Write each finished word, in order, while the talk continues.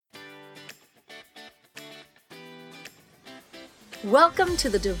Welcome to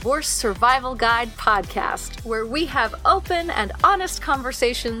the Divorce Survival Guide podcast, where we have open and honest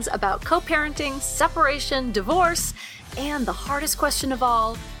conversations about co-parenting, separation, divorce, and the hardest question of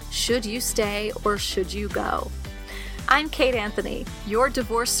all, should you stay or should you go? I'm Kate Anthony, your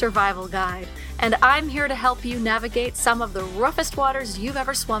divorce survival guide, and I'm here to help you navigate some of the roughest waters you've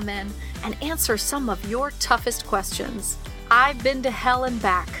ever swum in and answer some of your toughest questions. I've been to hell and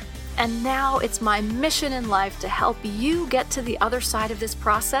back, and now it's my mission in life to help you get to the other side of this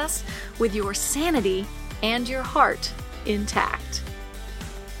process with your sanity and your heart intact.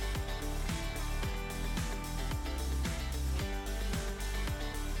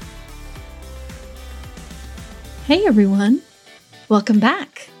 Hey everyone, welcome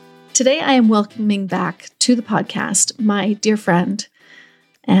back. Today I am welcoming back to the podcast my dear friend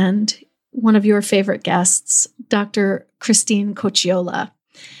and one of your favorite guests, Dr. Christine Cocchiola.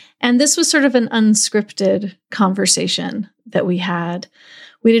 And this was sort of an unscripted conversation that we had.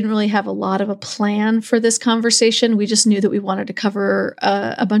 We didn't really have a lot of a plan for this conversation. We just knew that we wanted to cover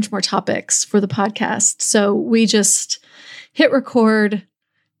a bunch more topics for the podcast. So we just hit record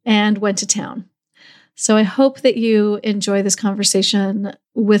and went to town. So I hope that you enjoy this conversation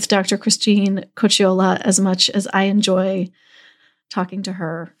with Dr. Christine Cocchiola as much as I enjoy talking to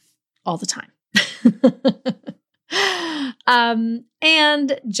her all the time.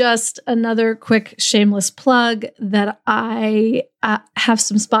 And just another quick shameless plug that I have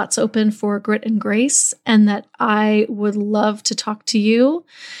some spots open for Grit and Grace and that I would love to talk to you.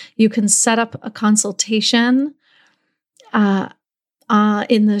 You can set up a consultation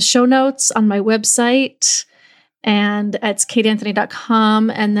in the show notes on my website, and it's kateanthony.com.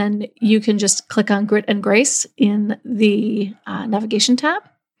 And then you can just click on Grit and Grace in the navigation tab.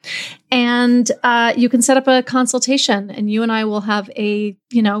 And you can set up a consultation, and you and I will have a,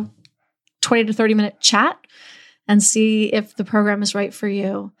 20 to 30 minute chat and see if the program is right for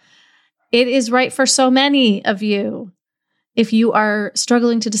you. It is right for so many of you. If you are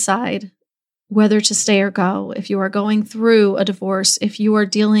struggling to decide whether to stay or go, if you are going through a divorce, if you are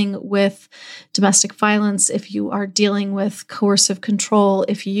dealing with domestic violence, if you are dealing with coercive control,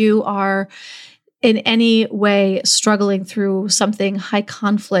 if you are in any way struggling through something high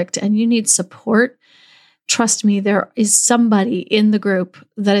conflict and you need support, trust me, there is somebody in the group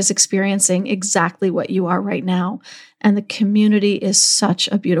that is experiencing exactly what you are right now. And the community is such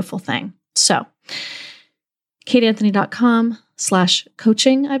a beautiful thing. So,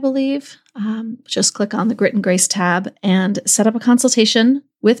 kateanthony.com/coaching, I believe. Just click on the Grit and Grace tab and set up a consultation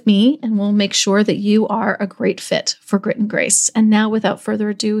with me, and we'll make sure that you are a great fit for Grit and Grace. And now, without further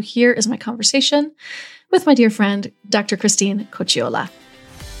ado, here is my conversation with my dear friend, Dr. Christine Cocchiola.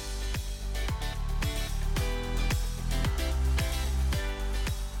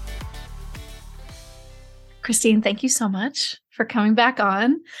 Christine, thank you so much for coming back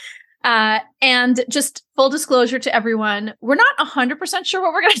on. And just full disclosure to everyone, we're not 100% sure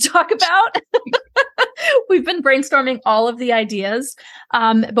what we're going to talk about. We've been brainstorming all of the ideas,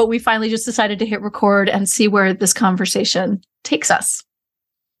 but we finally just decided to hit record and see where this conversation takes us.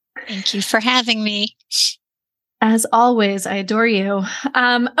 Thank you for having me. As always, I adore you.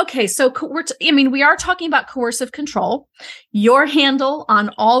 Okay, so we are talking about coercive control. Your handle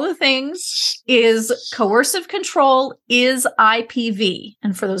on all the things is coercive control is IPV.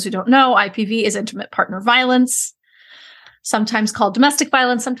 And for those who don't know, IPV is intimate partner violence, sometimes called domestic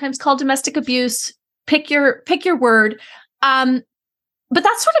violence, sometimes called domestic abuse. Pick your word. But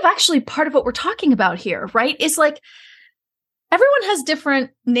that's sort of actually part of what we're talking about here, right? Is like everyone has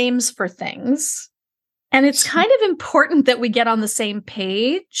different names for things. And it's kind of important that we get on the same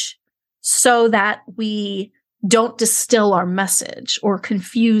page so that we don't distill our message or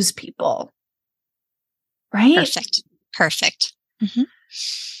confuse people. Right? Perfect. Mm-hmm.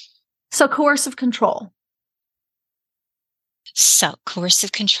 So coercive control. So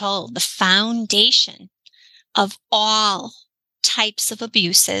coercive control, the foundation of all types of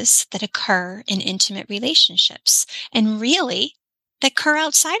abuses that occur in intimate relationships. And really, that occur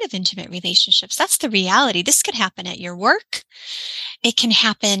outside of intimate relationships. That's the reality. This could happen at your work. It can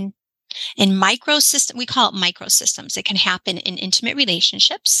happen in microsystems. We call it microsystems. It can happen in intimate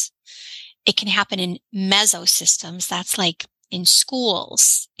relationships. It can happen in mesosystems. That's like in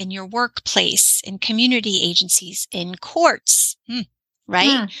schools, in your workplace, in community agencies, in courts,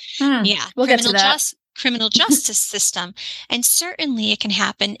 right? Yeah. We'll get to that. Criminal justice system. And certainly it can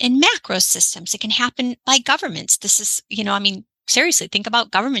happen in macro systems. It can happen by governments. This is, seriously, think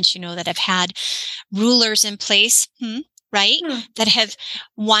about governments, that have had rulers in place, right? That have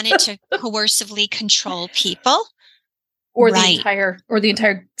wanted to coercively control people. Or the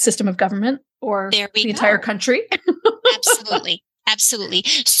entire system of government, or the entire country. Absolutely.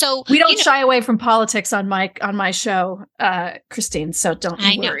 So we don't shy away from politics on my show, Christine. So don't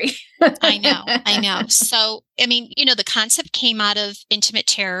worry. I know. So, I mean, the concept came out of intimate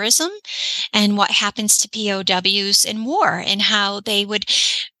terrorism and what happens to POWs in war and how they would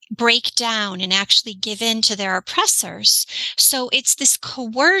break down and actually give in to their oppressors. So it's this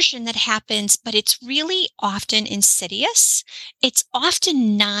coercion that happens, but it's really often insidious. It's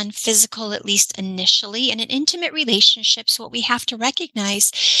often non-physical, at least initially. And in intimate relationships, what we have to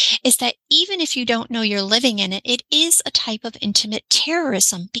recognize is that even if you don't know you're living in it, it is a type of intimate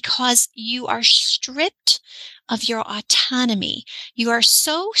terrorism because you are stripped of your autonomy. You are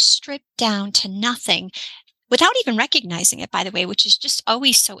so stripped down to nothing without even recognizing it, by the way, which is just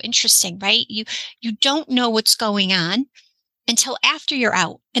always so interesting, right? You don't know what's going on until after you're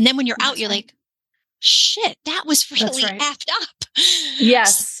out. And then when you're out, you're like, shit, that was really effed up.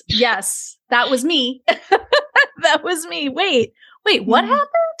 Yes. That was me. That was me. Wait, what happened?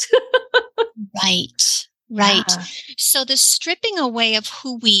 Right. Yeah. So the stripping away of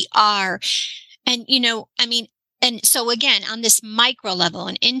who we are, and and so again, on this micro level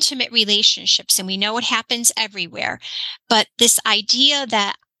in intimate relationships, and we know it happens everywhere, but this idea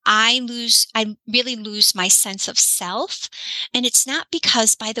that I really lose my sense of self. And it's not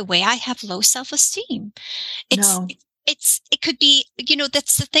because, by the way, I have low self-esteem. It could be,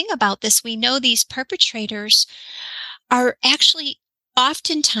 that's the thing about this. We know these perpetrators are actually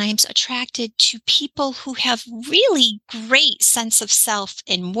oftentimes attracted to people who have really great sense of self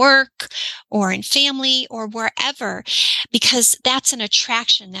in work or in family or wherever, because that's an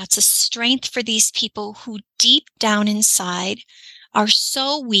attraction. That's a strength for these people who deep down inside are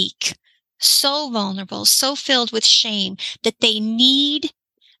so weak, so vulnerable, so filled with shame that they need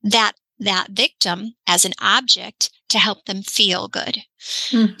that victim as an object to help them feel good.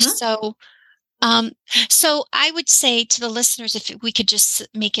 So I would say to the listeners, if we could just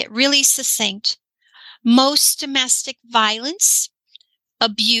make it really succinct, most domestic violence,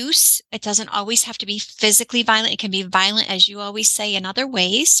 abuse, it doesn't always have to be physically violent. It can be violent, as you always say, in other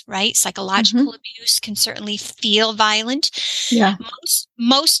ways, right? Psychological abuse can certainly feel violent. Yeah.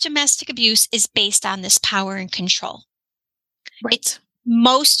 Most domestic abuse is based on this power and control. Right.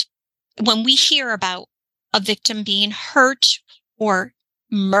 When we hear about a victim being hurt or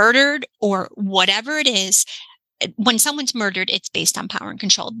murdered or whatever it is, when someone's murdered, it's based on power and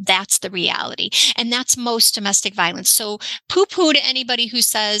control. That's the reality. And that's most domestic violence. So poo-poo to anybody who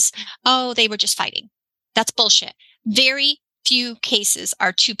says, oh, they were just fighting. That's bullshit. Very few cases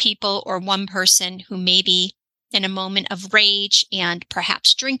are two people or one person who maybe in a moment of rage and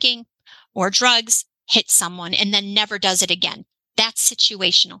perhaps drinking or drugs hit someone and then never does it again. That's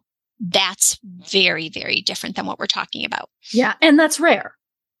situational. That's very, very different than what we're talking about. Yeah. And that's rare.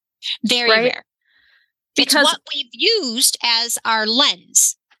 Very rare. Because it's what we've used as our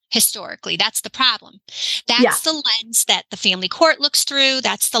lens historically. That's the problem. That's the lens that the family court looks through.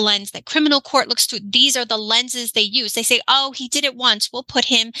 That's the lens that criminal court looks through. These are the lenses they use. They say, oh, he did it once. We'll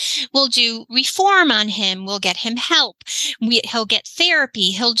do reform on him. We'll get him help. He'll get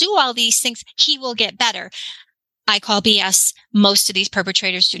therapy. He'll do all these things. He will get better. I call BS. Most of these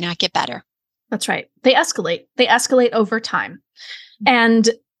perpetrators do not get better. That's right. They escalate. They escalate over time. And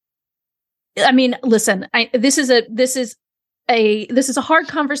I mean, listen, this is a hard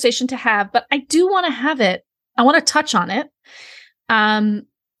conversation to have, but I do want to have it. I want to touch on it.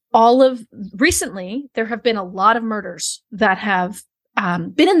 Recently, there have been a lot of murders that have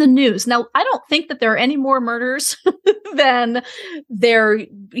been in the news. Now, I don't think that there are any more murders than there,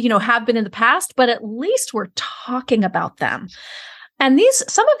 have been in the past, but at least we're talking about them. And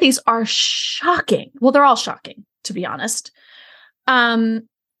some of these are shocking. Well, they're all shocking, to be honest.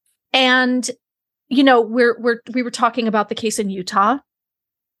 And, we were talking about the case in Utah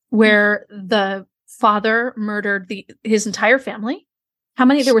where the father murdered his entire family. How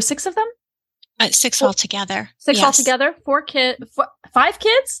many? There were 6 of them? 6 altogether. 6 altogether? 5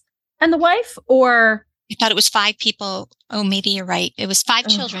 kids and the wife? Or? I thought it was 5 people. Oh, maybe you're right. It was 5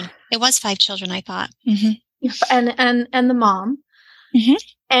 children. It was 5 children, I thought. Mm-hmm. And the mom. Mm-hmm.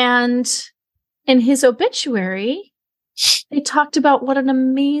 And in his obituary, they talked about what an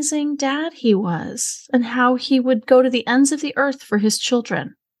amazing dad he was and how he would go to the ends of the earth for his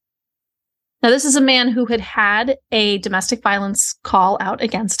children. Now, this is a man who had a domestic violence call out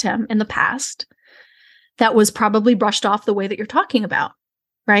against him in the past that was probably brushed off the way that you're talking about,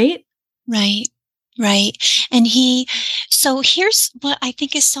 right? Right. And so here's what I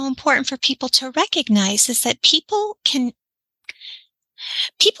think is so important for people to recognize is that people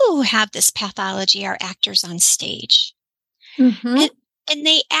who have this pathology are actors on stage. Mm-hmm. And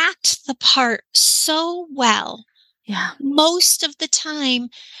they act the part so well Yeah. most of the time,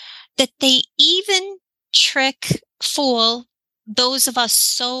 that they even trick, fool those of us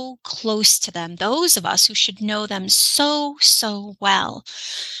so close to them, those of us who should know them so, so well.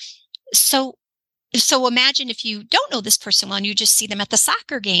 So imagine if you don't know this person well and you just see them at the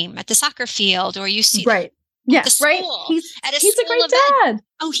soccer game, at the soccer field, or you see them Right. at Yeah. the Right. school, at a He's a school great event. dad.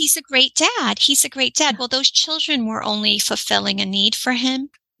 Oh, he's a great dad. He's a great dad. Well, those children were only fulfilling a need for him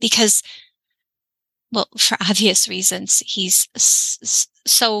because, well, for obvious reasons, he's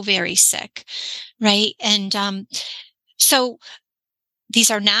so very sick, right? And so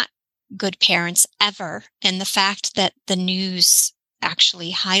these are not good parents ever. And the fact that the news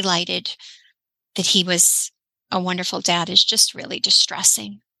actually highlighted that he was a wonderful dad is just really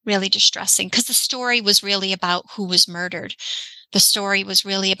distressing, because the story was really about who was murdered. The story was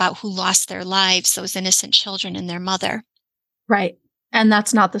really about who lost their lives, those innocent children and their mother. Right. And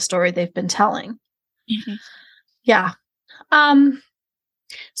that's not the story they've been telling. Mm-hmm. Yeah.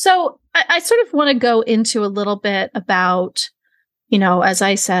 So I sort of want to go into a little bit about, as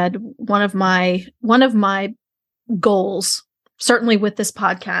I said, one of my goals, certainly with this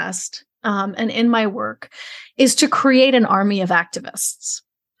podcast, and in my work, is to create an army of activists.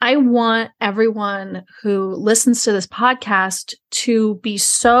 I want everyone who listens to this podcast to be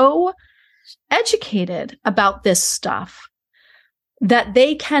so educated about this stuff that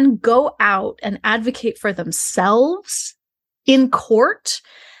they can go out and advocate for themselves in court,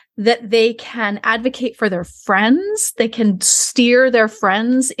 that they can advocate for their friends. They can steer their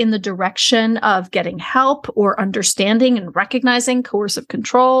friends in the direction of getting help or understanding and recognizing coercive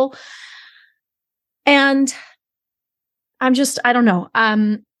control. And I don't know.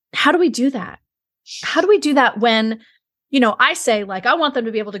 How do we do that? How do we do that when, I say, like, I want them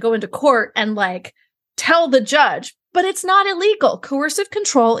to be able to go into court and, like, tell the judge, but it's not illegal. Coercive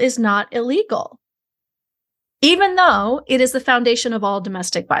control is not illegal, even though it is the foundation of all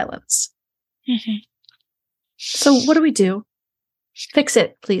domestic violence. Mm-hmm. So what do we do? Fix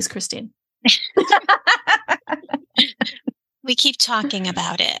it, please, Christine. We keep talking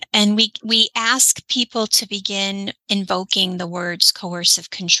about it, and we ask people to begin invoking the words coercive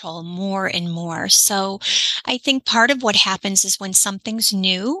control more and more. So I think part of what happens is when something's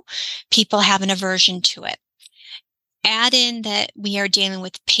new, people have an aversion to it. Add in that we are dealing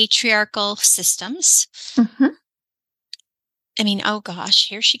with patriarchal systems. Mm-hmm. I mean, oh gosh,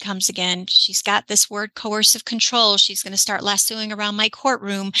 here she comes again. She's got this word coercive control. She's going to start lassoing around my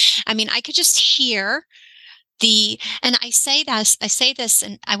courtroom. I mean, I could just hear and I say this,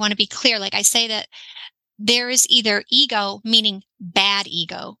 and I want to be clear. Like, I say that there is either ego, meaning bad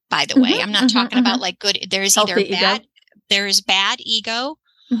ego, by the way. I'm not talking about like good. There is either bad, there is bad ego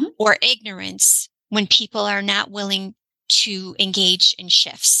or ignorance when people are not willing to engage in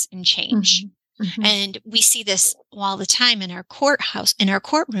shifts and change. And we see this all the time in our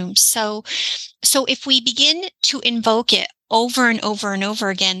courtrooms. So if we begin to invoke it over and over and over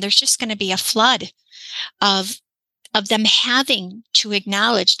again, there's just going to be a flood of them having to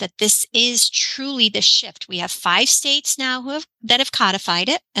acknowledge that this is truly the shift. We have 5 states now that have codified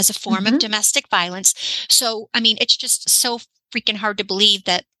it as a form of domestic violence. So, I mean, it's just so freaking hard to believe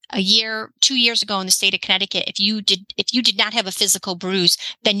that 2 years ago in the state of Connecticut, if you did not have a physical bruise,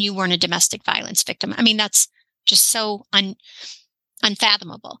 then you weren't a domestic violence victim. I mean, that's just so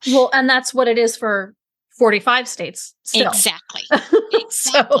unfathomable. Well, and that's what it is for 45 states still. Exactly.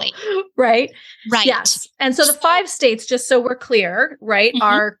 So, right? Right. Yes. And so the 5 states, just so we're clear, right,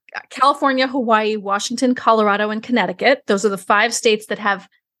 are California, Hawaii, Washington, Colorado, and Connecticut. Those are the 5 states that have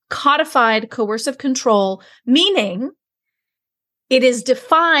codified coercive control, meaning it is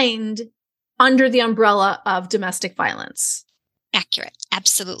defined under the umbrella of domestic violence. Accurate.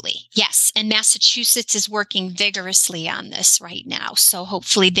 Absolutely. Yes. And Massachusetts is working vigorously on this right now. So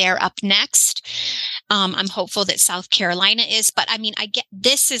hopefully they're up next. I'm hopeful that South Carolina is, but I mean, I get,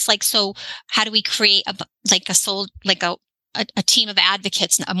 this is like, so how do we create a team of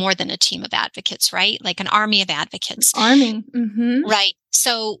advocates, more than a team of advocates, right? Like an army of advocates. Army. Mm-hmm. Right.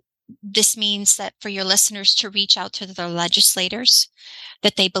 So this means that for your listeners to reach out to their legislators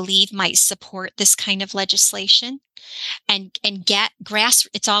that they believe might support this kind of legislation and get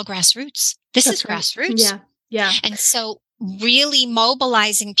it's all grassroots. This is grassroots. Yeah. Yeah. And so really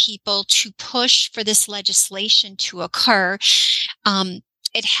mobilizing people to push for this legislation to occur.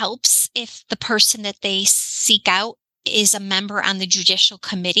 It helps if the person that they seek out is a member on the judicial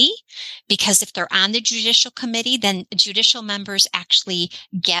committee, because if they're on the judicial committee, then judicial members actually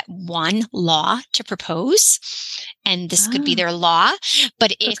get one law to propose, and this could be their law.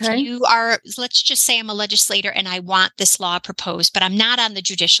 But if you are, let's just say I'm a legislator and I want this law proposed, but I'm not on the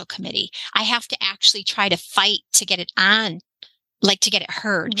judicial committee, I have to actually try to fight to get it on, like to get it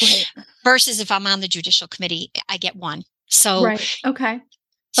heard. Right. Versus if I'm on the judicial committee, I get one. So,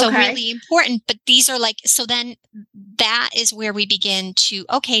 So really important, but these are like, so then that is where we begin to,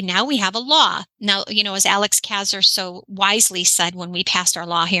 okay, now we have a law. Now, as Alex Kazar so wisely said, when we passed our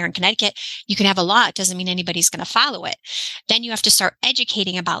law here in Connecticut, you can have a law. It doesn't mean anybody's going to follow it. Then you have to start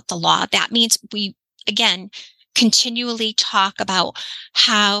educating about the law. That means we, again, continually talk about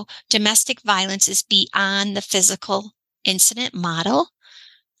how domestic violence is beyond the physical incident model,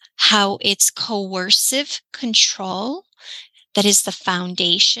 how it's coercive control that is the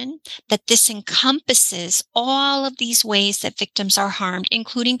foundation, that this encompasses all of these ways that victims are harmed,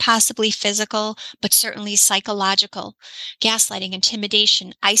 including possibly physical, but certainly psychological, gaslighting,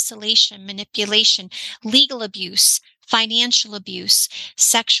 intimidation, isolation, manipulation, legal abuse, financial abuse,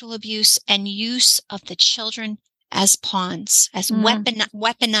 sexual abuse, and use of the children as pawns, as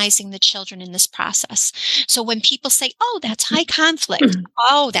weaponizing the children in this process. So when people say, oh, that's high conflict,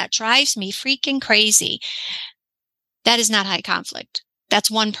 oh, that drives me freaking crazy. That is not high conflict. That's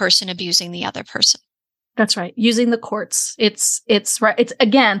one person abusing the other person. That's right. Using the courts. It's right. It's,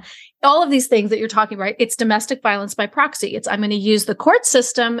 again, all of these things that you're talking about, right? It's domestic violence by proxy. It's, I'm going to use the court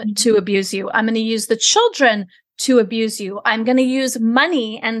system to abuse you. I'm going to use the children to abuse you. I'm going to use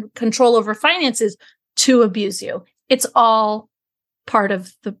money and control over finances to abuse you. It's all part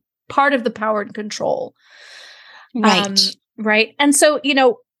of the power and control. Right. Right. And so,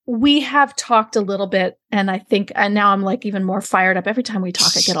 we have talked a little bit, and I think, and now I'm like even more fired up. Every time we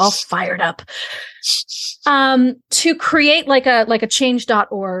talk, I get all fired up. To create like a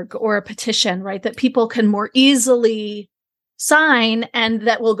change.org or a petition, right? That people can more easily sign, and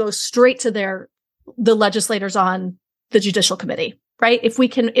that will go straight to the legislators on the judicial committee, right? If we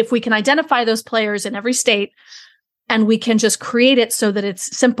can identify those players in every state, and we can just create it so that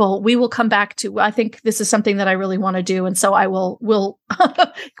it's simple, we will come back to, I think this is something that I really want to do. And so we'll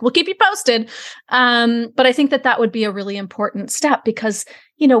keep you posted. But I think that would be a really important step, because,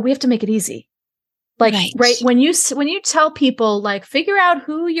 we have to make it easy. Like, right. When you tell people, like, figure out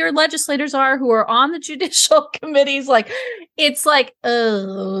who your legislators are who are on the judicial committees, like, it's like,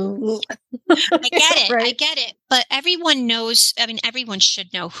 oh. I get it. Right? I get it. But everyone knows, everyone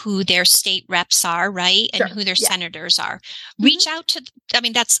should know who their state reps are, right? And who their senators are. Reach out to,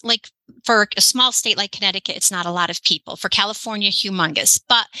 that's like, for a small state like Connecticut, it's not a lot of people. For California, humongous.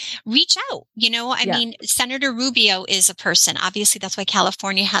 But reach out. Senator Rubio is a person. Obviously, that's why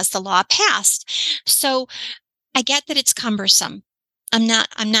California has the law passed. So I get that it's cumbersome. I'm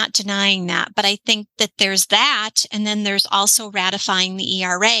not denying that. But I think that there's that. And then there's also ratifying the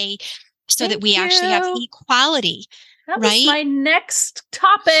ERA so that we actually have equality. That was my next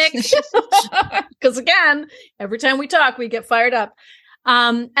topic. Because again, every time we talk, we get fired up.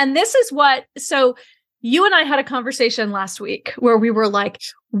 And this is so you and I had a conversation last week where we were like,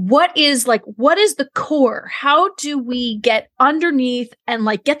 what is the core? How do we get underneath and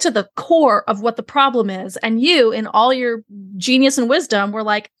get to the core of what the problem is? And you, in all your genius and wisdom, were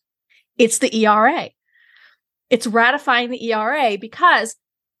like, it's the ERA. It's ratifying the ERA, because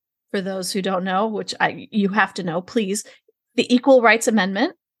for those who don't know, which you have to know, please, the Equal Rights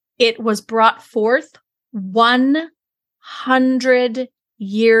Amendment, it was brought forth 100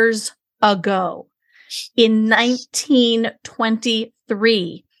 years ago in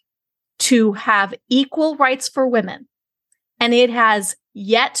 1923 to have equal rights for women. And it has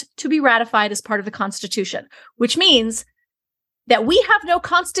yet to be ratified as part of the Constitution, which means that we have no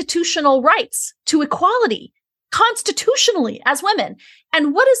constitutional rights to equality constitutionally as women.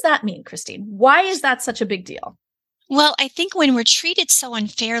 And what does that mean, Christine? Why is that such a big deal? Well, I think when we're treated so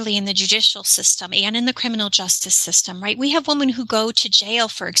unfairly in the judicial system and in the criminal justice system, right? We have women who go to jail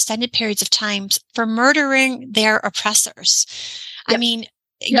for extended periods of time for murdering their oppressors. Yep.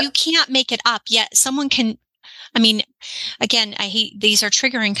 You can't make it up, yet someone can. Again, I hate, these are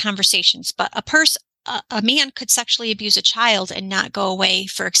triggering conversations, but a man could sexually abuse a child and not go away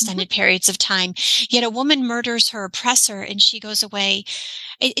for extended periods of time. Yet a woman murders her oppressor and she goes away.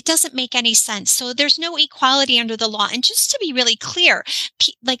 It doesn't make any sense. So there's no equality under the law. And just to be really clear,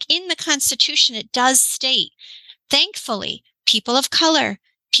 like in the Constitution, it does state, thankfully, people of color,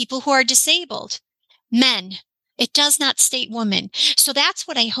 people who are disabled, men. It does not state women. So that's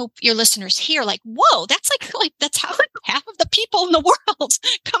what I hope your listeners hear. Like, whoa, that's like that's how half of the people in the world.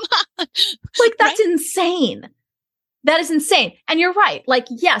 Come on. That's insane. That is insane. And you're right. Like,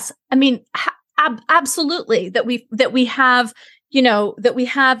 yes, I mean, absolutely that we have, that we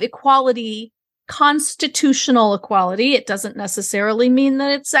have equality, constitutional equality. It doesn't necessarily mean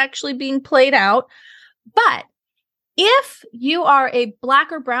that it's actually being played out. But if you are a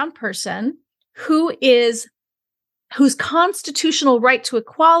Black or brown person whose constitutional right to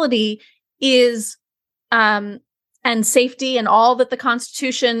equality is, and safety and all that the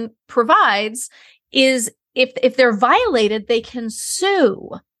Constitution provides is, if they're violated, they can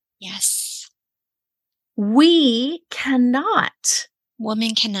sue. Yes. We cannot.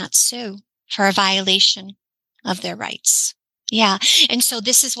 Women cannot sue for a violation of their rights. Yeah. And so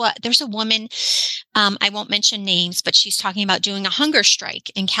there's a woman, I won't mention names, but she's talking about doing a hunger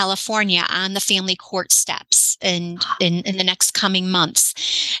strike in California on the family court steps in the next coming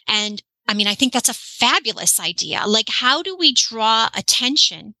months. And I mean, I think that's a fabulous idea. Like, how do we draw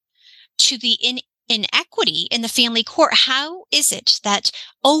attention to the inequity in the family court? How is it that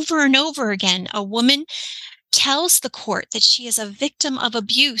over and over again, a woman tells the court that she is a victim of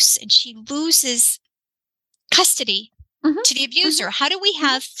abuse and she loses custody to the abuser? How do we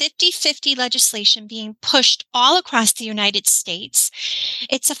have 50-50 legislation being pushed all across the United States?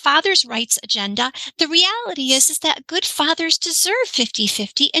 It's a father's rights agenda. The reality is that good fathers deserve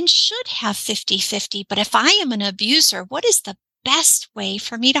 50-50 and should have 50-50. But if I am an abuser, what is the best way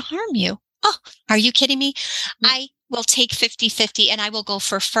for me to harm you? Oh, are you kidding me? I will take 50-50 and I will go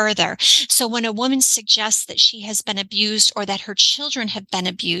for further. So when a woman suggests that she has been abused or that her children have been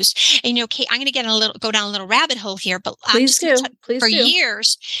abused, and Kate, I'm going to go down a little rabbit hole here, but Please do.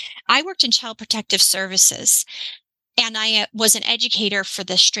 Years, I worked in child protective services. And I was an educator for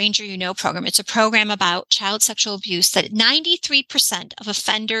the Stranger You Know program. It's a program about child sexual abuse that 93% of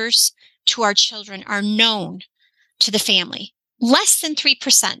offenders to our children are known to the family. Less than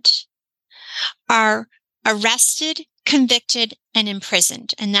 3% are arrested, convicted, and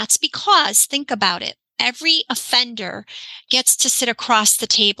imprisoned. And that's because, think about it, every offender gets to sit across the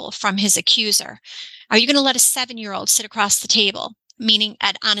table from his accuser. Are you going to let a 7-year-old sit across the table, meaning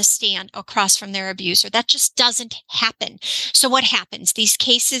on a stand across from their abuser? That just doesn't happen. So what happens? These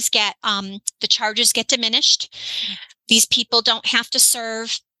cases the charges get diminished. These people don't have to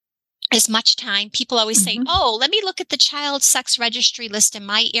serve as much time. People always say, oh, let me look at the child sex registry list in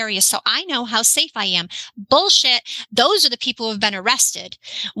my area so I know how safe I am. Bullshit. Those are the people who have been arrested.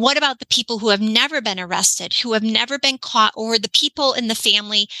 What about the people who have never been arrested, who have never been caught, or the people in the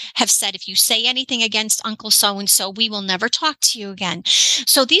family have said, if you say anything against Uncle so-and-so, we will never talk to you again.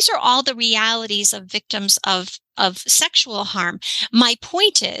 So these are all the realities of victims of sexual harm. My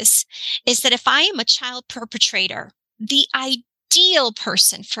point is that if I am a child perpetrator, the ideal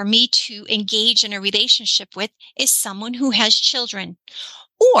person for me to engage in a relationship with is someone who has children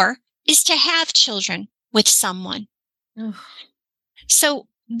or is to have children with someone. So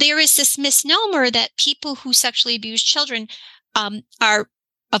there is this misnomer that people who sexually abuse children are,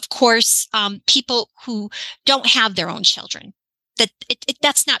 of course, people who don't have their own children.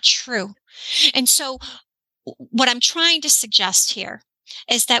 That's not true. And so what I'm trying to suggest here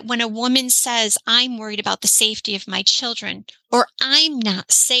is that when a woman says, I'm worried about the safety of my children, or I'm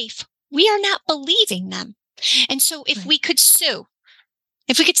not safe, we are not believing them. And so if we could sue,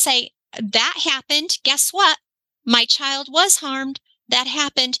 if we could say, that happened, guess what? My child was harmed. That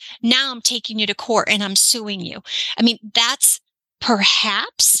happened. Now I'm taking you to court and I'm suing you. I mean, that's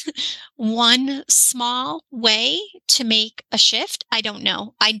perhaps one small way to make a shift. I don't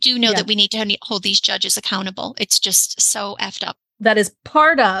know. I do know that we need to hold these judges accountable. It's just so effed up. That is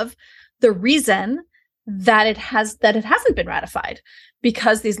part of the reason that it hasn't been ratified,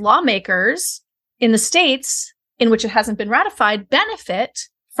 because these lawmakers in the states in which it hasn't been ratified benefit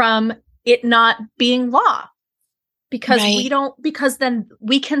from it not being law, because because then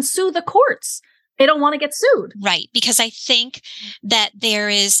we can sue the courts. They don't want to get sued. Right. Because I think that there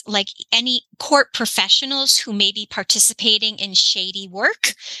is, like any court professionals who may be participating in shady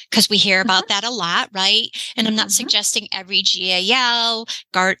work, because we hear about that a lot, right? And I'm not suggesting every GAL,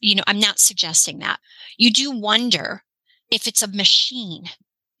 I'm not suggesting that. You do wonder if it's a machine,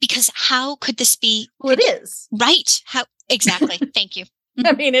 because how could this be? Well, it is. Right. How exactly? Thank you.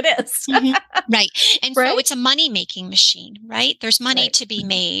 I mean, it is. Right. And so it's a money-making machine, right? There's money to be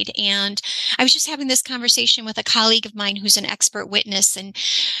made. And I was just having this conversation with a colleague of mine who's an expert witness, and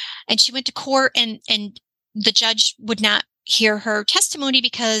she went to court and the judge would not hear her testimony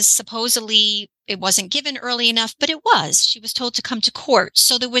because supposedly it wasn't given early enough, but it was. She was told to come to court.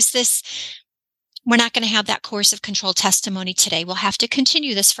 So there was this, we're not going to have that coercive control testimony today. We'll have to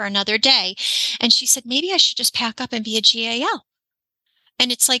continue this for another day. And she said, maybe I should just pack up and be a GAL.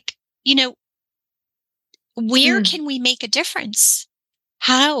 And it's like, Where can we make a difference?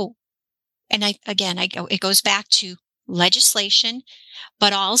 How? And it goes back to legislation,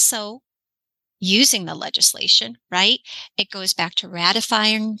 but also using the legislation, right? It goes back to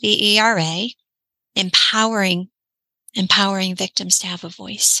ratifying the ERA, empowering victims to have a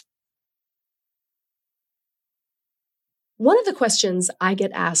voice. One of the questions I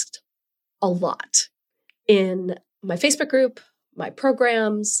get asked a lot in my Facebook group, my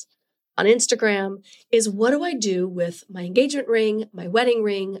programs, on Instagram is, what do I do with my engagement ring, my wedding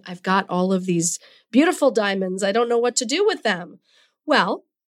ring? I've got all of these beautiful diamonds. I don't know what to do with them. Well,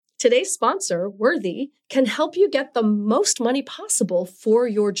 today's sponsor, Worthy, can help you get the most money possible for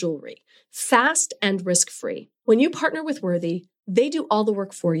your jewelry, fast and risk-free. When you partner with Worthy, they do all the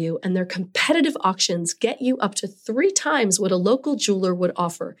work for you, and their competitive auctions get you up to 3 times what a local jeweler would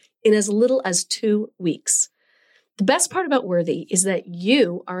offer in as little as 2 weeks. The best part about Worthy is that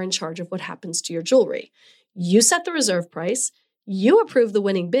you are in charge of what happens to your jewelry. You set the reserve price, you approve the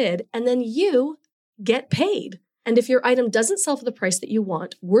winning bid, and then you get paid. And if your item doesn't sell for the price that you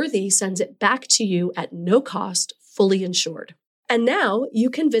want, Worthy sends it back to you at no cost, fully insured. And now you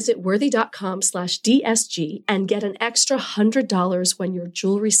can visit worthy.com/DSG and get an extra $100 when your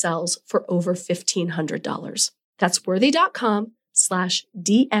jewelry sells for over $1,500. That's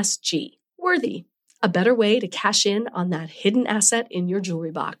worthy.com/DSG. Worthy, a better way to cash in on that hidden asset in your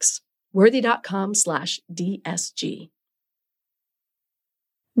jewelry box. Worthy.com/DSG.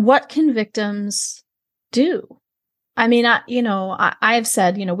 What can victims do? I mean, I've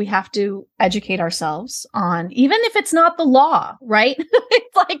said, we have to educate ourselves on, even if it's not the law, right?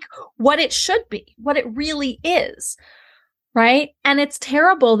 It's like what it should be, what it really is, right? And it's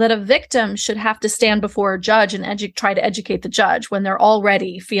terrible that a victim should have to stand before a judge and try to educate the judge when they're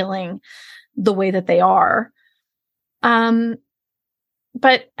already feeling the way that they are. But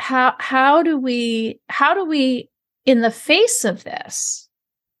how do we, in the face of this,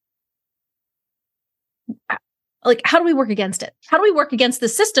 like, how do we work against it? How do we work against the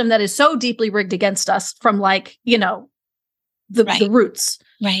system that is so deeply rigged against us from the roots?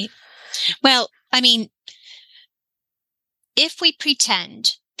 Right. Well, I mean, if we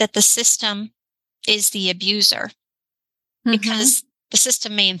pretend that the system is the abuser, because the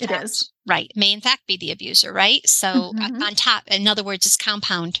system may in fact be the abuser, right? So on top, in other words, it's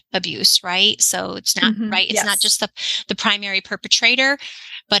compound abuse, right? So it's not right. It's not just the primary perpetrator,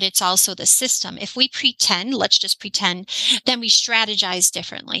 but it's also the system. If we pretend, let's just pretend, then we strategize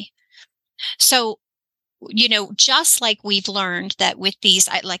differently. So, just like we've learned that with these,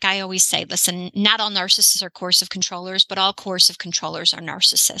 like I always say, listen, not all narcissists are coercive controllers, but all coercive controllers are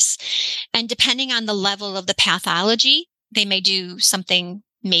narcissists. And depending on the level of the pathology, they may do something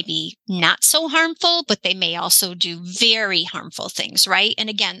maybe not so harmful, but they may also do very harmful things, right? And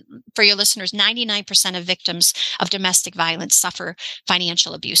again, for your listeners, 99% of victims of domestic violence suffer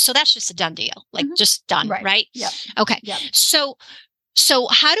financial abuse. So that's just a done deal, just done, right? Yeah. Okay. Yep. So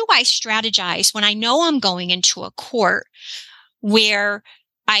how do I strategize when I know I'm going into a court where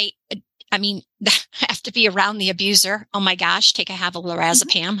I mean, I have to be around the abuser. Oh my gosh, have a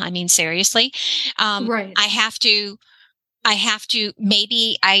lorazepam. I mean, seriously. Right. I have to,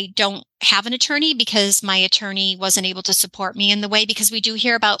 maybe I don't have an attorney because my attorney wasn't able to support me in the way, because we do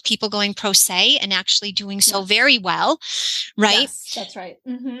hear about people going pro se and actually doing so very well, right? Yes, that's right.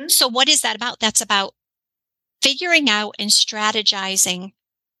 So what is that about? That's about figuring out and strategizing.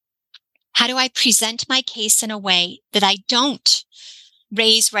 How do I present my case in a way that I don't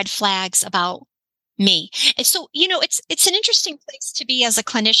raise red flags about me? And so, it's an interesting place to be as a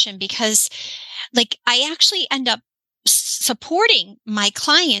clinician, because I actually end up supporting my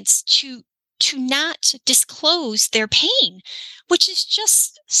clients to not disclose their pain, which is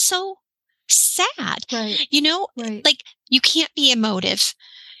just so sad. Right. Like, you can't be emotive.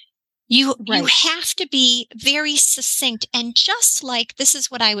 You have to be very succinct. And just like, this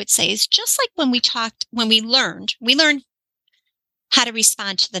is what I would say, is just like when we learned how to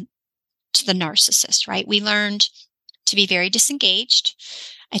respond to the narcissist, right? We learned to be very disengaged.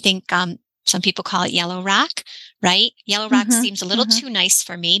 I think, some people call it yellow rock, right? Yellow rock seems a little too nice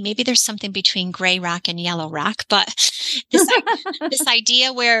for me. Maybe there's something between gray rock and yellow rock, but this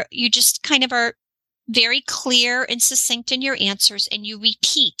idea where you just kind of are very clear and succinct in your answers, and you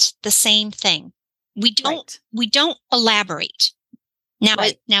repeat the same thing. We don't elaborate. Now,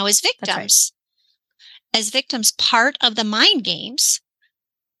 as victims, part of the mind games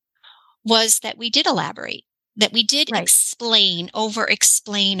was that we did elaborate. That we did over-explain over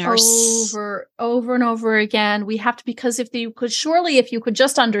and over again. We have to, because if you could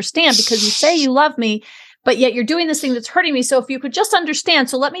just understand, because you say you love me, but yet you're doing this thing that's hurting me. So if you could just understand,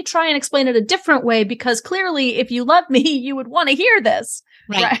 so let me try and explain it a different way, because clearly if you love me, you would want to hear this.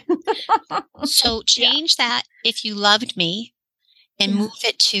 Right. So change that if you loved me and move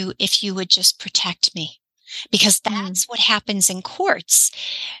it to if you would just protect me, because that's what happens in courts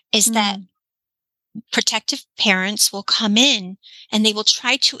is that protective parents will come in and they will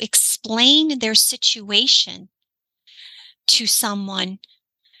try to explain their situation to someone,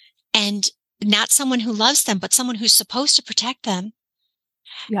 and not someone who loves them, but someone who's supposed to protect them.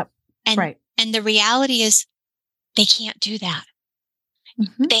 Yep. And, and the reality is they can't do that.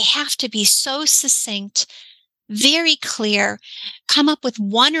 They have to be so succinct, very clear, come up with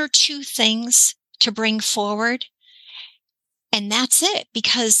one or two things to bring forward. And that's it,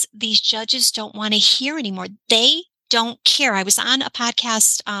 because these judges don't want to hear anymore. They don't care. I was on a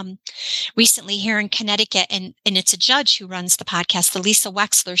podcast recently here in Connecticut, and it's a judge who runs the podcast, the Lisa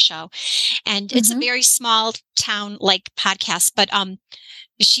Wexler Show. And it's a very small town like podcast, but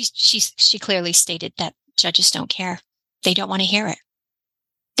she clearly stated that judges don't care. They don't want to hear it.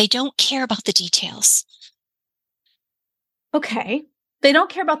 They don't care about the details. Okay. They don't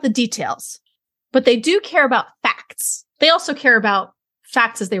care about the details, but they do care about facts. They also care about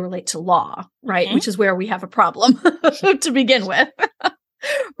facts as they relate to law, right? Which is where we have a problem to begin with.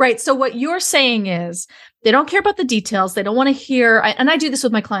 Right. So what you're saying is they don't care about the details. They don't want to hear. And I do this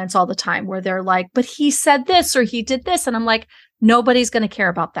with my clients all the time where they're like, but he said this or he did this. And I'm like, nobody's going to care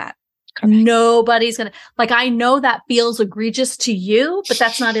about that. Correct. Nobody's going to, like, I know that feels egregious to you, but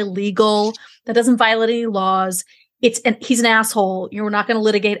that's not illegal. That doesn't violate any laws. He's an asshole. You're not going to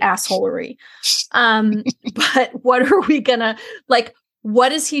litigate assholery. But what are we going to, like,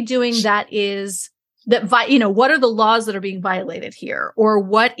 what is he doing what are the laws that are being violated here? Or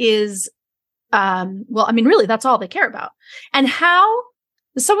what is, really, that's all they care about. And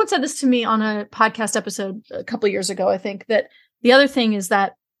someone said this to me on a podcast episode a couple of years ago, I think, that the other thing is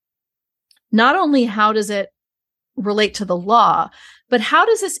that not only how does it relate to the law, but how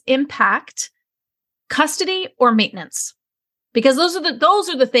does this impact custody or maintenance? Because those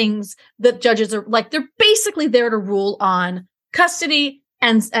are the things that judges are like, they're basically there to rule on custody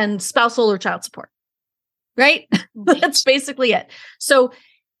and spousal or child support, right? That's basically it. So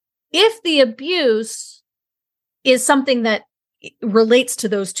if the abuse is something that relates to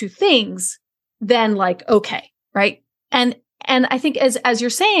those two things, then like, okay, right? And I think as you're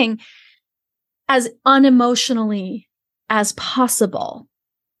saying, as unemotionally as possible,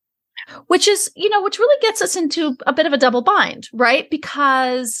 which really gets us into a bit of a double bind, right?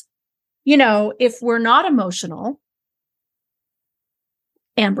 Because, if we're not emotional,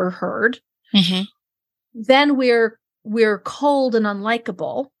 Amber Heard, then we're cold and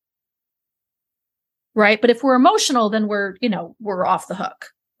unlikable, right? But if we're emotional, then we're off the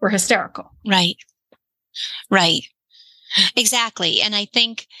hook. We're hysterical. Right. Exactly. And I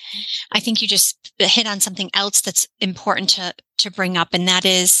think you just hit on something else that's important to bring up. And that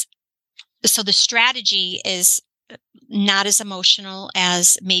is, so the strategy is not as emotional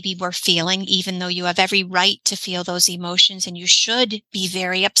as maybe we're feeling, even though you have every right to feel those emotions and you should be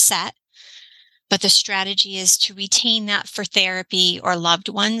very upset. But the strategy is to retain that for therapy or loved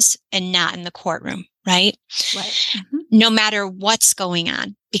ones and not in the courtroom, right? Right. No matter what's going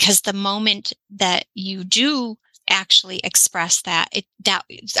on, because the moment that you do actually express that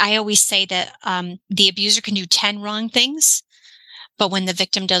I always say that the abuser can do 10 wrong things, but when the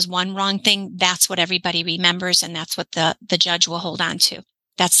victim does one wrong thing, that's what everybody remembers, and that's what the judge will hold on to.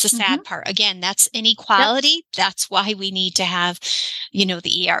 That's the sad part. Again, that's inequality. Yep. That's why we need to have,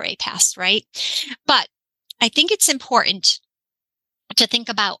 the ERA passed, right? But I think it's important to think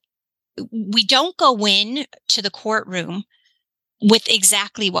about, we don't go in to the courtroom with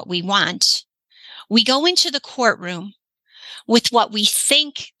exactly what we want. We go into the courtroom with what we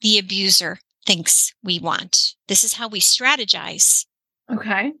think the abuser thinks we want. This is how we strategize.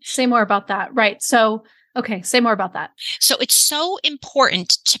 Okay. Say more about that. Right. So, okay. Say more about that. So it's so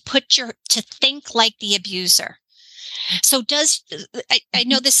important to think like the abuser. So I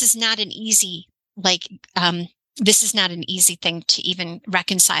know this is not an easy, this is not an easy thing to even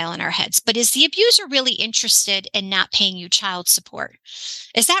reconcile in our heads, but is the abuser really interested in not paying you child support?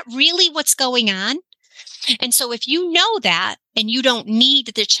 Is that really what's going on? And so if you know that and you don't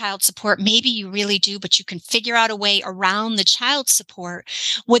need the child support, maybe you really do, but you can figure out a way around the child support,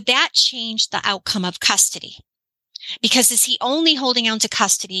 would that change the outcome of custody? Because is he only holding on to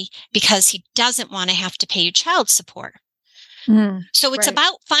custody because he doesn't want to have to pay you child support? So it's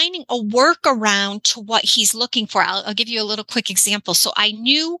about finding a workaround to what he's looking for. I'll give you a little quick example. So I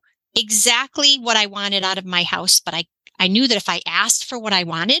knew exactly what I wanted out of my house, but I knew that if I asked for what I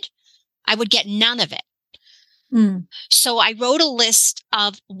wanted, I would get none of it. So I wrote a list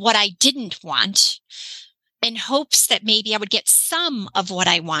of what I didn't want in hopes that maybe I would get some of what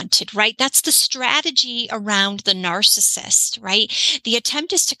I wanted, right? That's the strategy around the narcissist, right? The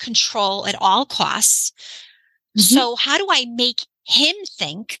attempt is to control at all costs. So how do I make him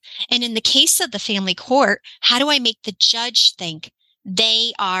think? And in the case of the family court, how do I make the judge think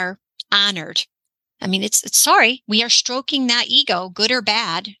they are honored? I mean, it's sorry, we are stroking that ego, good or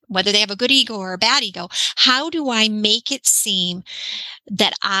bad, whether they have a good ego or a bad ego. How do I make it seem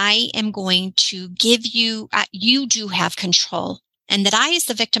that I am going to give you, you do have control, and that I, as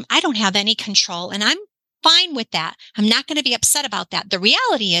the victim, I don't have any control, and I'm fine with that. I'm not going to be upset about that. The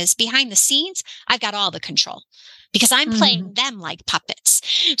reality is, behind the scenes, I've got all the control because I'm playing them like puppets.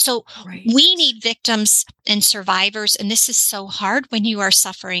 So we need victims and survivors. And this is so hard when you are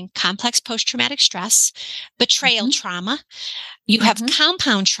suffering complex post-traumatic stress, betrayal trauma. You have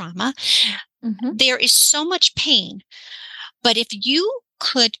compound trauma. There is so much pain. But if you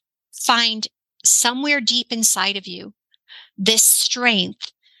could find somewhere deep inside of you this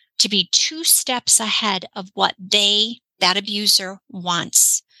strength to be 2 steps ahead of what that abuser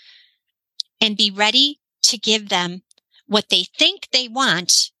wants, and be ready to give them what they think they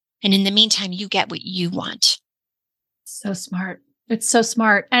want. And in the meantime, you get what you want. So smart. It's so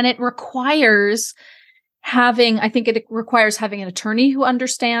smart. And it requires having an attorney who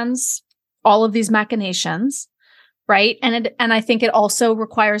understands all of these machinations, right? And I think it also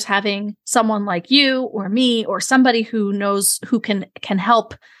requires having someone like you or me or somebody who knows, who can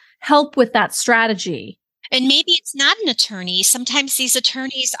help with that strategy. And maybe it's not an attorney. Sometimes these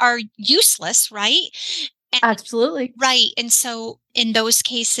attorneys are useless, right? Absolutely. Right. And so in those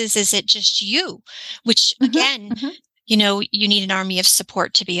cases, is it just you? Which again, you need an army of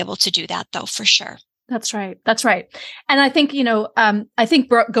support to be able to do that, though, for sure. That's right. That's right. And I think,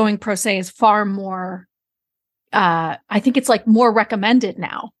 going pro se is far more, I think it's like more recommended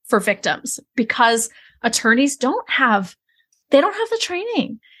now for victims, because attorneys don't have the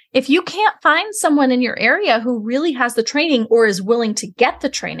training. If you can't find someone in your area who really has the training or is willing to get the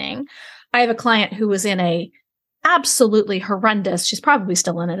training. I have a client who was in a absolutely horrendous, she's probably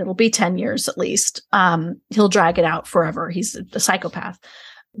still in it. It'll be 10 years at least. He'll drag it out forever. He's a psychopath.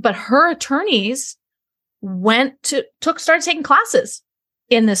 But her attorneys started taking classes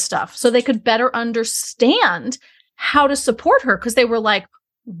in this stuff so they could better understand how to support her, because they were like,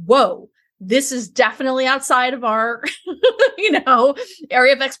 whoa, this is definitely outside of our,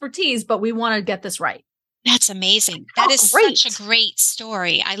 area of expertise, but we want to get this right. That's amazing. That is great. Such a great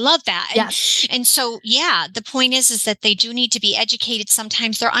story. I love that. Yes. And so, the point is that they do need to be educated.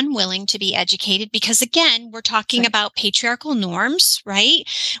 Sometimes they're unwilling to be educated because, again, we're talking about patriarchal norms, right?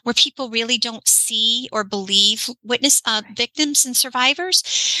 Where people really don't see or believe victims and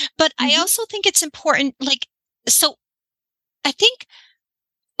survivors. But I also think it's important, I think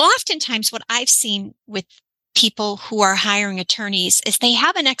oftentimes what I've seen with people who are hiring attorneys is they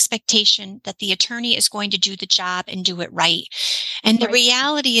have an expectation that the attorney is going to do the job and do it right. And the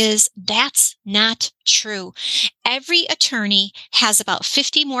reality is that's not true. Every attorney has about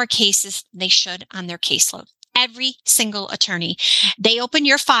 50 more cases than they should on their caseload. Every single attorney. They open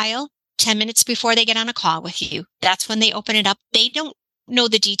your file 10 minutes before they get on a call with you. That's when they open it up. They don't know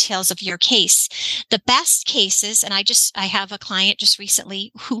the details of your case. The best cases, and I have a client just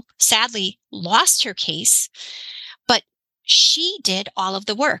recently who sadly lost her case, but she did all of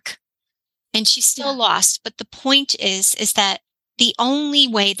the work and she still lost. But the point is that the only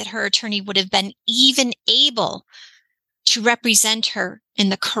way that her attorney would have been even able to represent her in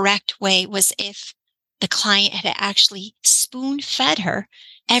the correct way was if the client had actually spoon-fed her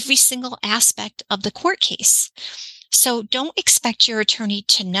every single aspect of the court case. So don't expect your attorney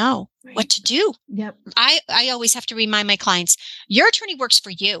to know what to do. Yep. I always have to remind my clients, your attorney works for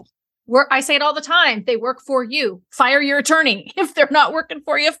you. I say it all the time. They work for you. Fire your attorney. If they're not working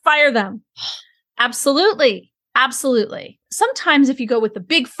for you, fire them. Absolutely. Absolutely. Sometimes if you go with the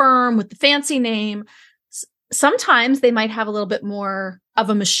big firm, with the fancy name, sometimes they might have a little bit more of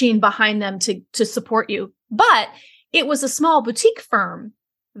a machine behind them to support you. But it was a small boutique firm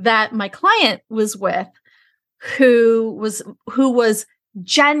that my client was with, who was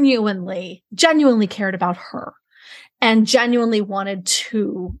genuinely cared about her and genuinely wanted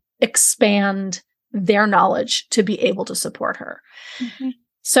to expand their knowledge to be able to support her.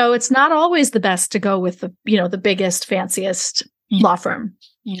 So it's not always the best to go with the biggest, fanciest law firm.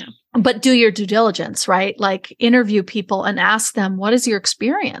 No. But do your due diligence, right? Like interview people and ask them, what is your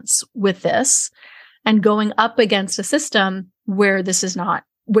experience with this? And going up against a system where it's not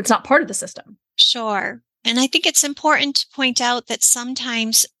part of the system. Sure. And I think it's important to point out that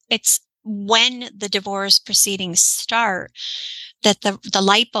sometimes it's when the divorce proceedings start, that the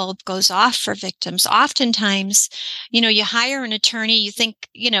light bulb goes off for victims. Oftentimes, you hire an attorney, you think,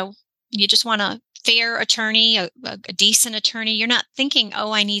 you just want a fair attorney, a decent attorney. You're not thinking,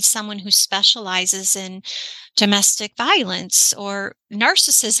 oh, I need someone who specializes in domestic violence or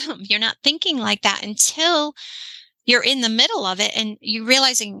narcissism. You're not thinking like that until you're in the middle of it and you're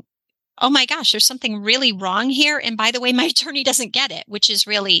realizing, oh my gosh, there's something really wrong here. And by the way, my attorney doesn't get it, which is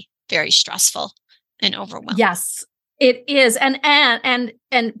really very stressful and overwhelming. Yes, it is. And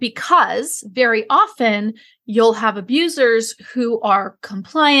because very often you'll have abusers who are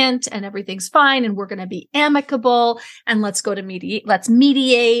compliant and everything's fine and we're going to be amicable and let's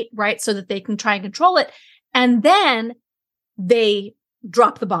mediate, right? So that they can try and control it. And then they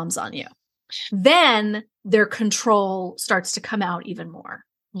drop the bombs on you. Then their control starts to come out even more.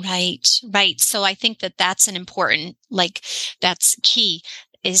 Right. So I think that that's an important, that's key,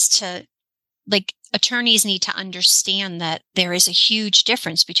 is to, attorneys need to understand that there is a huge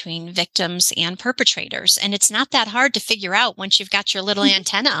difference between victims and perpetrators. And it's not that hard to figure out once you've got your little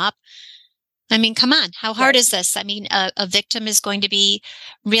antenna up. I mean, come on, how hard is this? I mean, a victim is going to be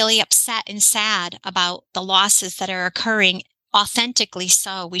really upset and sad about the losses that are occurring. Authentically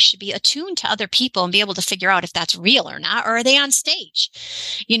so. We should be attuned to other people and be able to figure out if that's real or not, or are they on stage?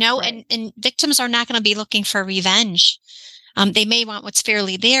 Right. And victims are not going to be looking for revenge. They may want what's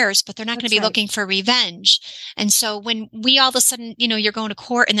fairly theirs, but they're not going to be looking for revenge. And so when we all of a sudden, you're going to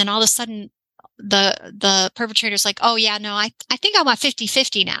court and then all of a sudden the perpetrator's like, oh yeah, no, I think I want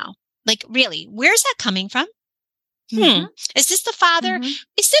 50-50 now. Like, really, where's that coming from? Is this the father?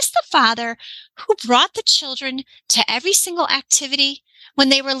 Is this the father who brought the children to every single activity when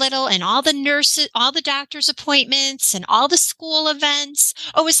they were little and all the nurses, all the doctor's appointments and all the school events?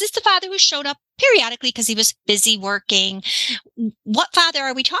 Or was this the father who showed up periodically because he was busy working? What father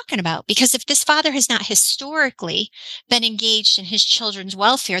are we talking about? Because if this father has not historically been engaged in his children's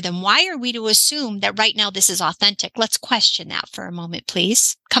welfare, then why are we to assume that right now this is authentic? Let's question that for a moment,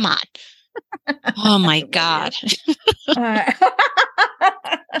 please. Come on. Oh my God.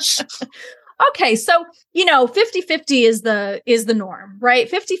 Okay. So, 50-50 is the norm, right?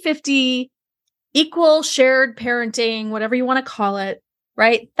 50-50 equal shared parenting, whatever you want to call it,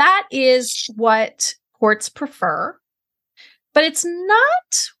 right? That is what courts prefer, but it's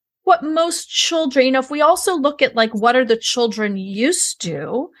not what most children, if we also look at what are the children used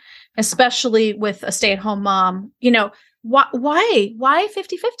to, especially with a stay-at-home mom, why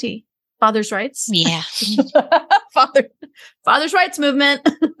 50-50? Father's rights. Yeah. Father's rights movement.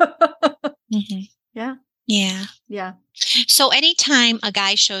 Yeah. Yeah. Yeah. So anytime a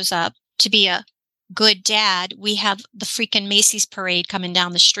guy shows up to be a good dad, we have the freaking Macy's parade coming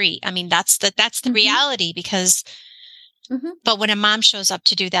down the street. I mean, that's the reality because, but when a mom shows up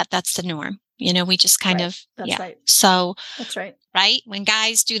to do that, that's the norm. We just kind of, that's right. So that's right. Right. When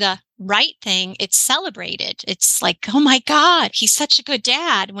guys do the right thing, it's celebrated. It's like, oh my God, he's such a good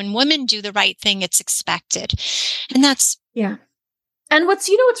dad. When women do the right thing, it's expected. And that's. Yeah. And what's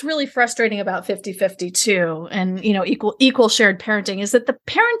really frustrating about 50-50 too, and, equal shared parenting is that the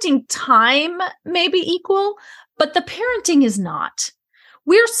parenting time may be equal, but the parenting is not.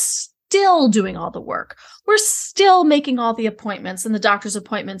 We're still doing all the work. We're still making all the appointments and the doctor's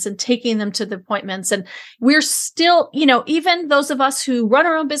appointments and taking them to the appointments. And we're still, even those of us who run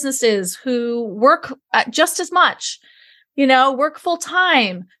our own businesses, who work just as much, work full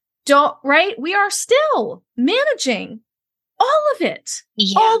time, we are still managing all of it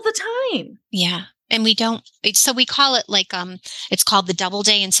all the time. Yeah. And we don't, so we call it it's called the double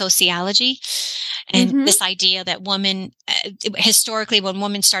day in sociology. And this idea that women, historically, when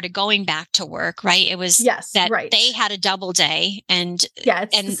women started going back to work, right, it was they had a double day and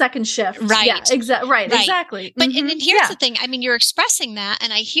it's the second shift. Right. Yeah, exactly. But and here's the thing. I mean, you're expressing that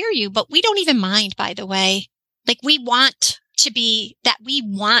and I hear you, but we don't even mind, by the way. We want to be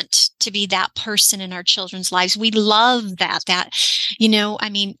that person in our children's lives. We love that, I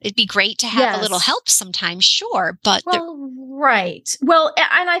mean, it'd be great to have a little help sometimes, sure. But right. Well,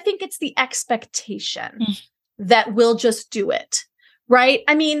 and I think it's the expectation that we'll just do it. Right.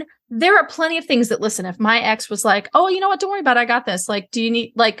 I mean, there are plenty of things that, listen, if my ex was like, oh, you know what, don't worry about it, I got this. Do you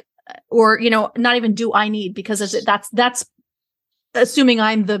need or, not even do I need, because that's assuming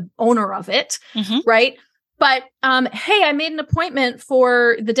I'm the owner of it. Right. But, hey, I made an appointment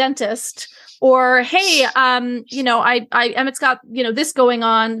for the dentist, or, hey, Emmett's got, this going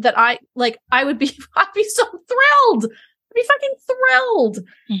on that I'd be so thrilled. I'd be fucking thrilled.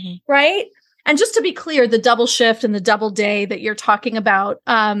 Right. And just to be clear, the double shift and the double day that you're talking about,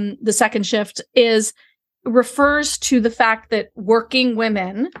 the second shift refers to the fact that working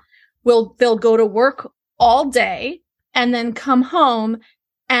women they'll go to work all day and then come home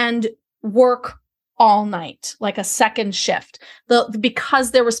and work all night, like a second shift,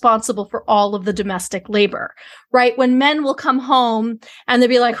 because they're responsible for all of the domestic labor, right? When men will come home and they'll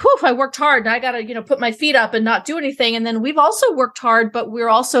be like, whew, I worked hard and I got to, put my feet up and not do anything. And then we've also worked hard, but we're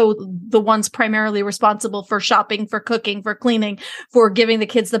also the ones primarily responsible for shopping, for cooking, for cleaning, for giving the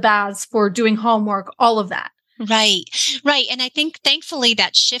kids the baths, for doing homework, all of that. Right. And I think thankfully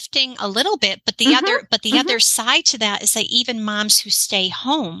that's shifting a little bit, but the other side to that is that even moms who stay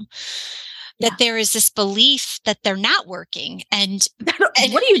home, that there is this belief that they're not working and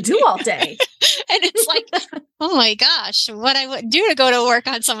what do you do all day? And it's like, oh my gosh, what I would do to go to work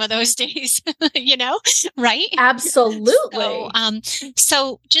on some of those days, right? Absolutely.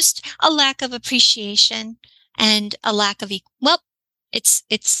 So just a lack of appreciation and a lack of,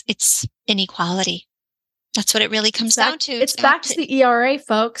 it's inequality. That's what it really comes down to. It's back to the ERA,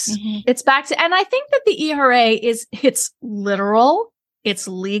 folks. It's back to, and I think that the ERA it's literal, it's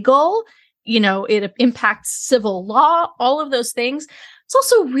legal, it impacts civil law, all of those things. It's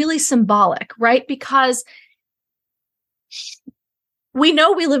also really symbolic, right? Because we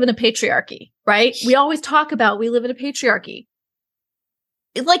know we live in a patriarchy, right? We always talk about we live in a patriarchy.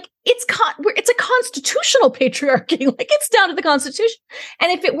 It's a constitutional patriarchy. It's down to the Constitution.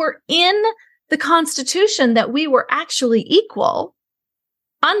 And if it were in the Constitution that we were actually equal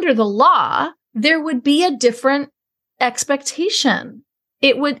under the law, there would be a different expectation.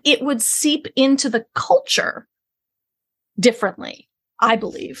 It would seep into the culture differently, I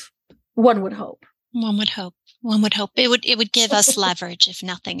believe. One would hope. It would give us leverage, if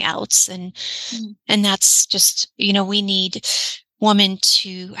nothing else. And that's just, we need women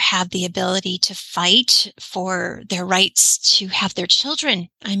to have the ability to fight for their rights to have their children.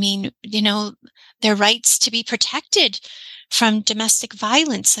 I mean, their rights to be protected from domestic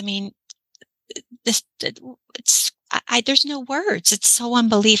violence. I mean, there's no words. It's so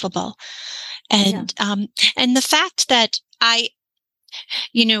unbelievable. And, and the fact that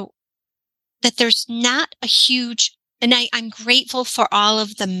that there's not a huge, and I'm grateful for all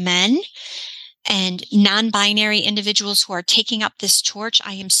of the men and non-binary individuals who are taking up this torch.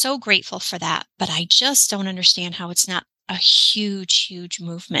 I am so grateful for that, but I just don't understand how it's not a huge, huge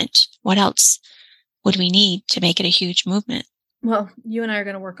movement. What else would we need to make it a huge movement? Well, you and I are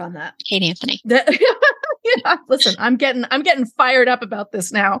going to work on that. Kate Anthony. Listen, I'm getting fired up about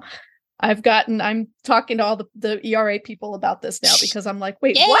this now. I'm talking to all the ERA people about this now because I'm like,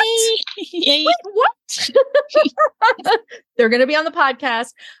 wait, Yay! what? Yay. Wait, what? They're going to be on the podcast.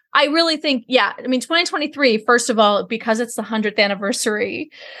 I really think, 2023, first of all, because it's the 100th anniversary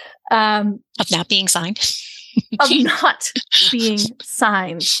of not being signed. of not being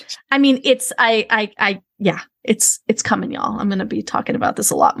signed. I mean, it's coming, y'all. I'm going to be talking about this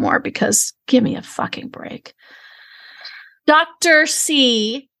a lot more because give me a fucking break. Dr.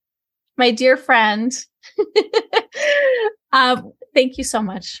 C, my dear friend, thank you so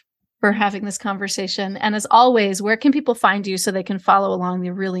much for having this conversation. And as always, where can people find you so they can follow along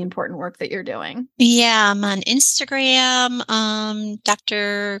the really important work that you're doing? Yeah, I'm on Instagram,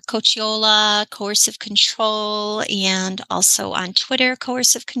 Dr. Cocchiola, Coercive Control, and also on Twitter,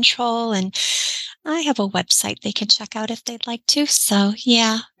 Coercive Control. And I have a website they can check out if they'd like to. So,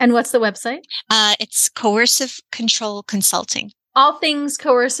 yeah. And what's the website? It's Coercive Control Consulting. All things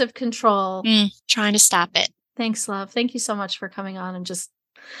coercive control. Trying to stop it. Thanks, love. Thank you so much for coming on and just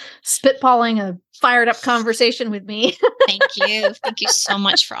spitballing a fired up conversation with me. Thank you. Thank you so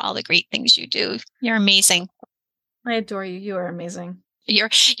much for all the great things you do. You're amazing. I adore you. You are amazing. You're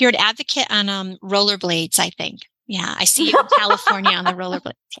an advocate on rollerblades, I think. Yeah, I see you in California on the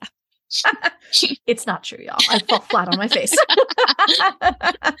rollerblades. Yeah. It's not true, y'all. I fall flat on my face.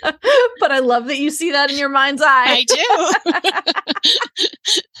 But I love that you see that in your mind's eye. I do.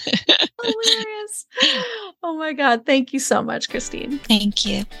 Hilarious. Oh my God. Thank you so much, Christine. Thank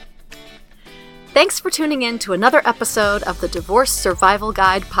you. Thanks for tuning in to another episode of the Divorce Survival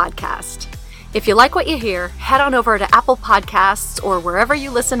Guide podcast. If you like what you hear, head on over to Apple Podcasts or wherever you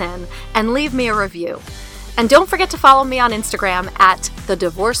listen in and leave me a review. And don't forget to follow me on Instagram at The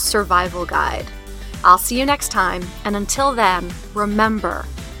Divorce Survival Guide. I'll see you next time, and until then, remember,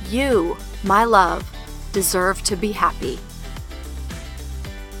 you, my love, deserve to be happy.